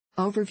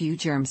Overview: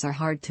 germs are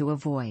hard to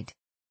avoid.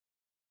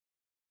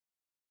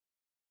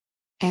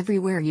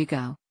 Everywhere you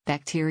go,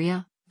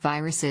 bacteria,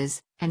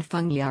 viruses, and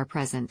fungi are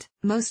present.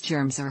 Most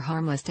germs are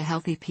harmless to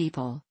healthy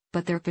people,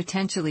 but they're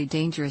potentially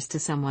dangerous to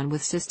someone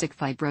with cystic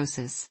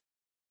fibrosis.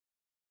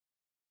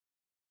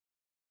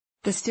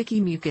 The sticky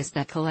mucus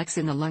that collects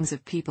in the lungs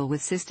of people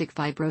with cystic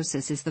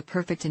fibrosis is the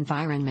perfect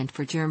environment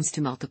for germs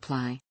to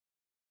multiply.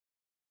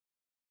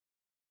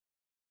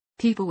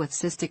 People with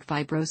cystic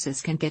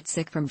fibrosis can get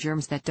sick from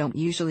germs that don't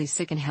usually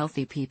sicken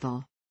healthy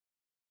people.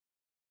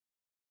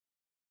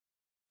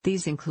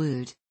 These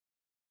include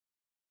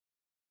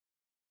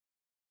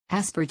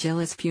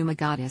Aspergillus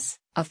fumigatus,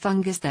 a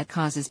fungus that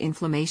causes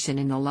inflammation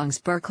in the lungs.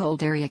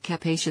 Burkholderia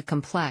capacia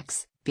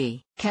complex,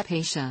 B.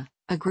 Capacia,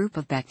 a group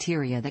of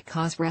bacteria that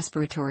cause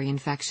respiratory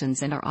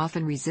infections and are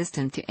often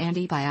resistant to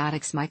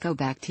antibiotics.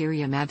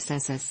 Mycobacterium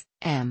abscessus,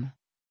 M.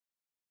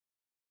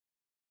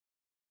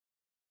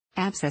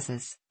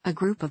 Abscessus, a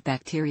group of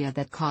bacteria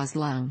that cause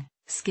lung,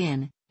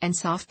 skin, and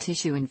soft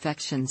tissue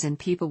infections in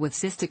people with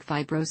cystic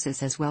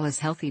fibrosis as well as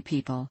healthy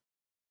people.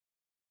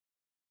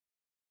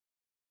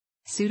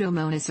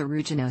 Pseudomonas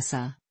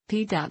aeruginosa,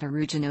 P.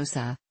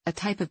 aeruginosa, a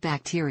type of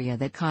bacteria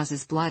that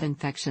causes blood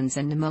infections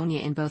and pneumonia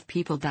in both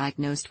people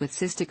diagnosed with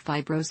cystic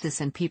fibrosis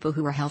and people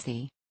who are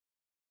healthy.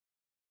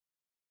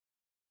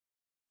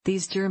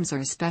 These germs are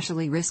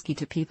especially risky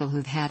to people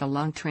who've had a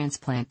lung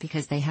transplant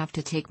because they have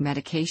to take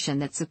medication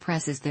that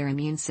suppresses their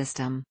immune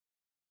system.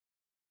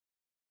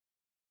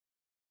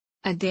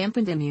 A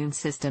dampened immune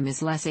system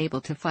is less able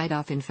to fight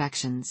off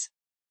infections.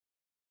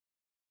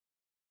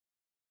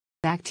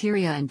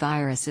 Bacteria and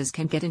viruses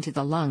can get into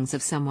the lungs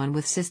of someone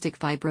with cystic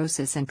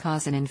fibrosis and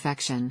cause an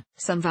infection.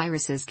 Some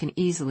viruses can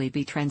easily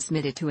be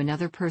transmitted to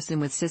another person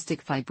with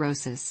cystic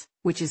fibrosis,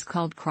 which is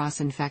called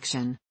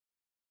cross-infection.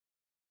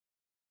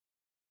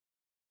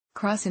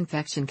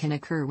 Cross-infection can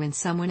occur when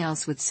someone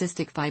else with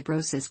cystic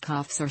fibrosis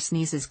coughs or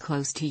sneezes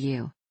close to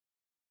you.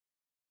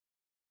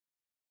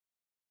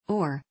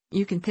 Or,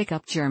 you can pick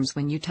up germs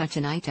when you touch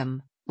an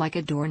item, like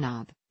a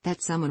doorknob,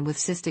 that someone with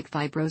cystic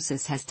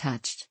fibrosis has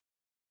touched.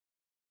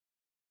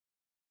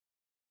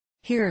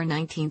 Here are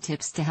 19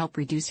 tips to help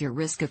reduce your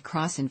risk of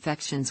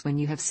cross-infections when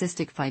you have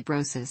cystic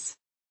fibrosis.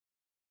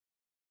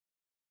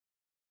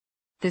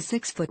 The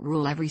 6-foot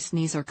rule: every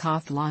sneeze or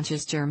cough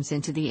launches germs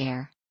into the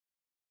air.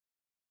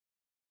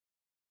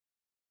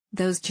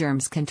 Those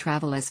germs can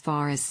travel as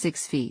far as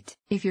 6 feet.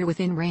 If you're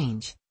within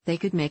range, they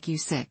could make you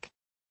sick.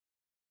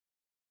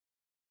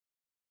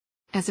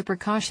 As a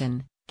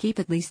precaution, keep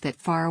at least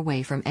that far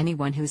away from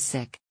anyone who's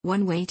sick.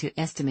 One way to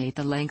estimate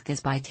the length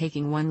is by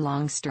taking one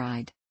long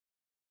stride.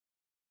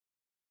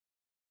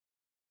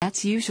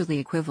 That's usually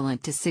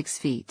equivalent to 6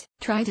 feet.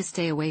 Try to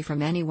stay away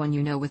from anyone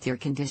you know with your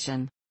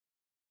condition.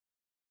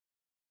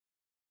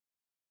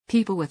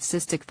 People with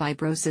cystic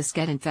fibrosis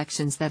get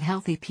infections that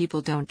healthy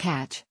people don't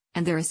catch,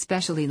 and they're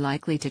especially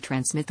likely to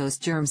transmit those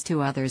germs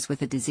to others with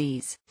the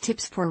disease.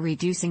 Tips for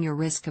reducing your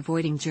risk: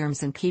 avoiding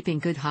germs and keeping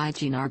good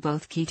hygiene are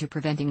both key to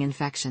preventing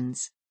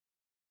infections.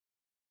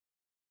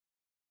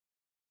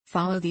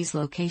 Follow these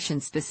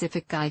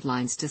location-specific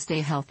guidelines to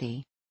stay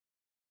healthy.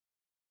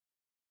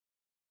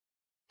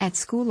 At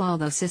school,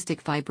 although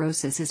cystic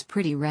fibrosis is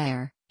pretty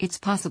rare, it's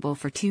possible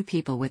for 2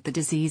 people with the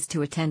disease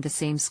to attend the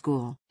same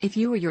school. If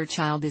you or your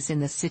child is in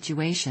this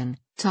situation,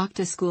 talk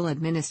to school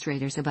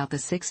administrators about the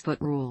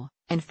 6-foot rule,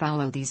 and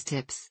follow these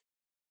tips.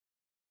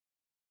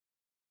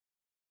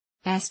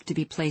 Ask to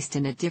be placed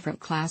in a different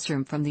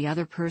classroom from the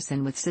other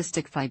person with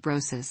cystic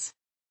fibrosis.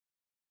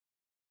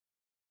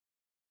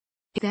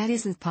 If that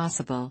isn't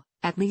possible,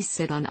 at least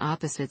sit on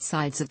opposite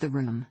sides of the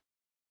room.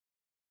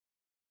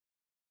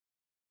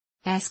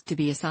 Ask to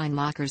be assigned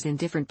lockers in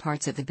different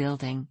parts of the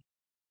building.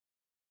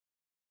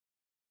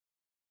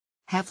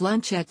 Have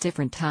lunch at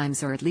different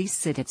times or at least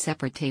sit at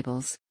separate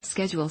tables.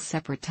 Schedule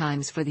separate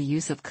times for the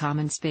use of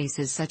common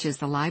spaces such as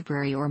the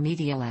library or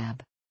media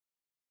lab.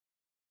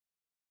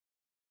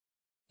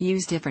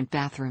 Use different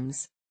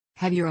bathrooms.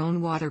 Have your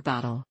own water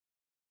bottle.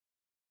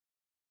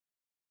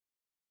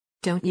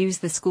 Don't use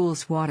the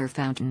school's water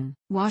fountain.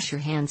 Wash your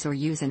hands or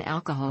use an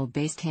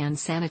alcohol-based hand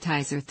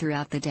sanitizer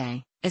throughout the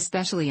day,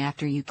 especially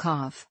after you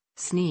cough,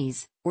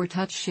 sneeze, or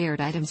touch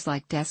shared items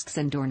like desks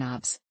and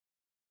doorknobs.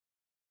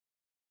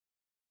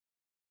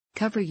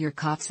 Cover your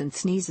coughs and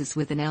sneezes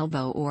with an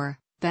elbow or,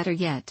 better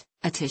yet,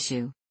 a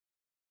tissue.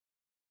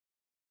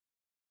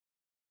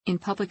 In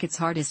public, it's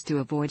hardest to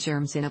avoid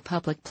germs in a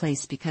public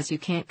place because you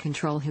can't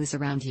control who's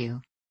around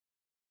you.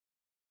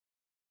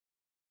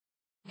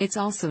 It's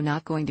also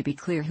not going to be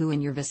clear who in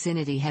your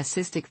vicinity has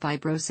cystic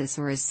fibrosis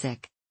or is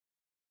sick.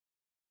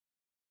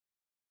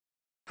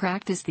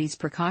 Practice these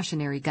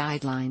precautionary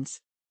guidelines.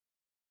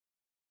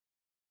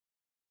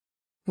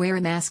 Wear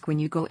a mask when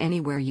you go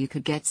anywhere you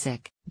could get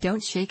sick.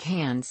 Don't shake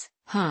hands,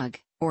 hug,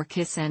 or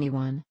kiss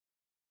anyone.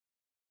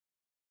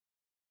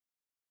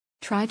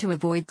 Try to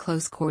avoid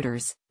close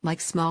quarters,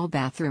 like small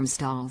bathroom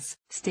stalls.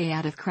 Stay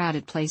out of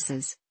crowded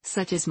places,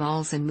 such as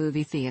malls and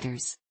movie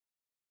theaters.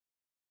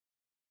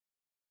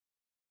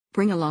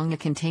 Bring along a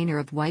container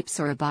of wipes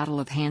or a bottle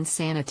of hand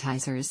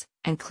sanitizers,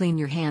 and clean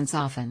your hands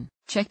often.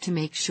 Check to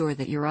make sure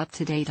that you're up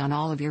to date on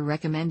all of your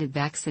recommended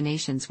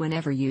vaccinations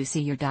whenever you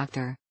see your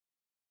doctor.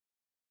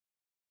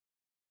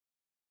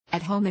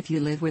 At home, if you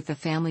live with a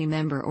family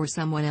member or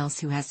someone else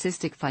who has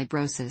cystic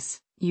fibrosis,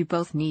 you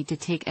both need to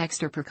take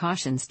extra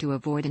precautions to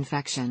avoid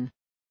infection.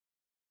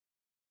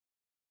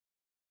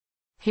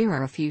 Here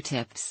are a few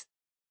tips.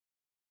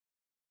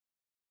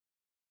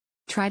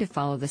 Try to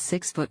follow the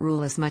 6-foot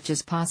rule as much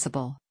as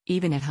possible,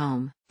 even at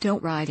home.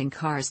 Don't ride in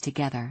cars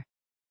together.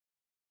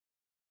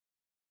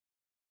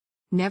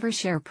 Never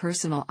share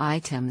personal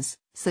items,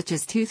 such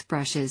as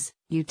toothbrushes,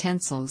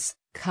 utensils,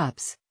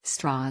 cups,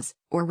 straws,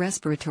 or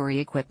respiratory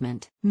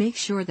equipment. Make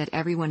sure that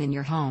everyone in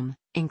your home,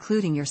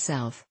 including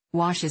yourself,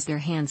 washes their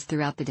hands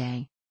throughout the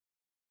day.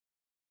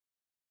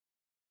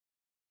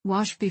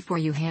 Wash before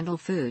you handle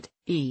food,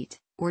 eat,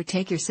 or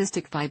take your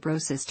cystic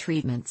fibrosis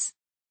treatments.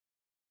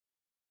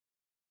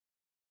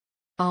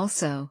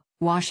 Also,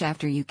 wash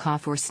after you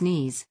cough or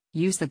sneeze,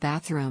 use the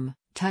bathroom,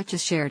 touch a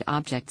shared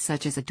object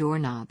such as a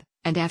doorknob,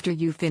 and after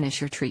you finish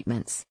your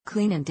treatments.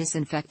 Clean and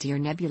disinfect your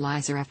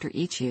nebulizer after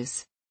each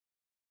use.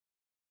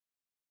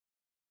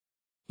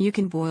 You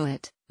can boil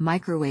it,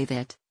 microwave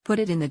it, put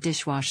it in the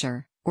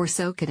dishwasher, or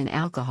soak it in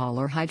alcohol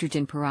or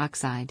hydrogen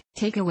peroxide.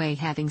 Takeaway: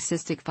 having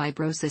cystic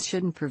fibrosis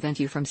shouldn't prevent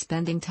you from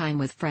spending time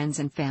with friends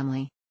and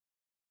family.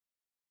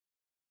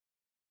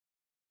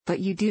 But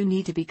you do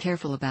need to be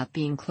careful about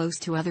being close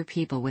to other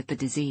people with the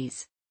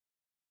disease.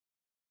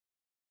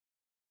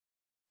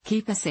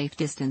 Keep a safe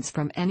distance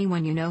from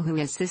anyone you know who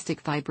has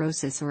cystic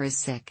fibrosis or is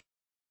sick.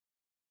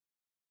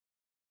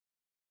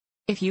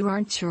 If you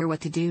aren't sure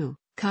what to do,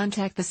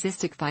 contact the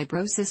Cystic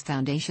Fibrosis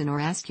Foundation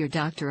or ask your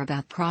doctor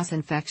about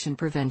cross-infection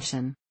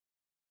prevention.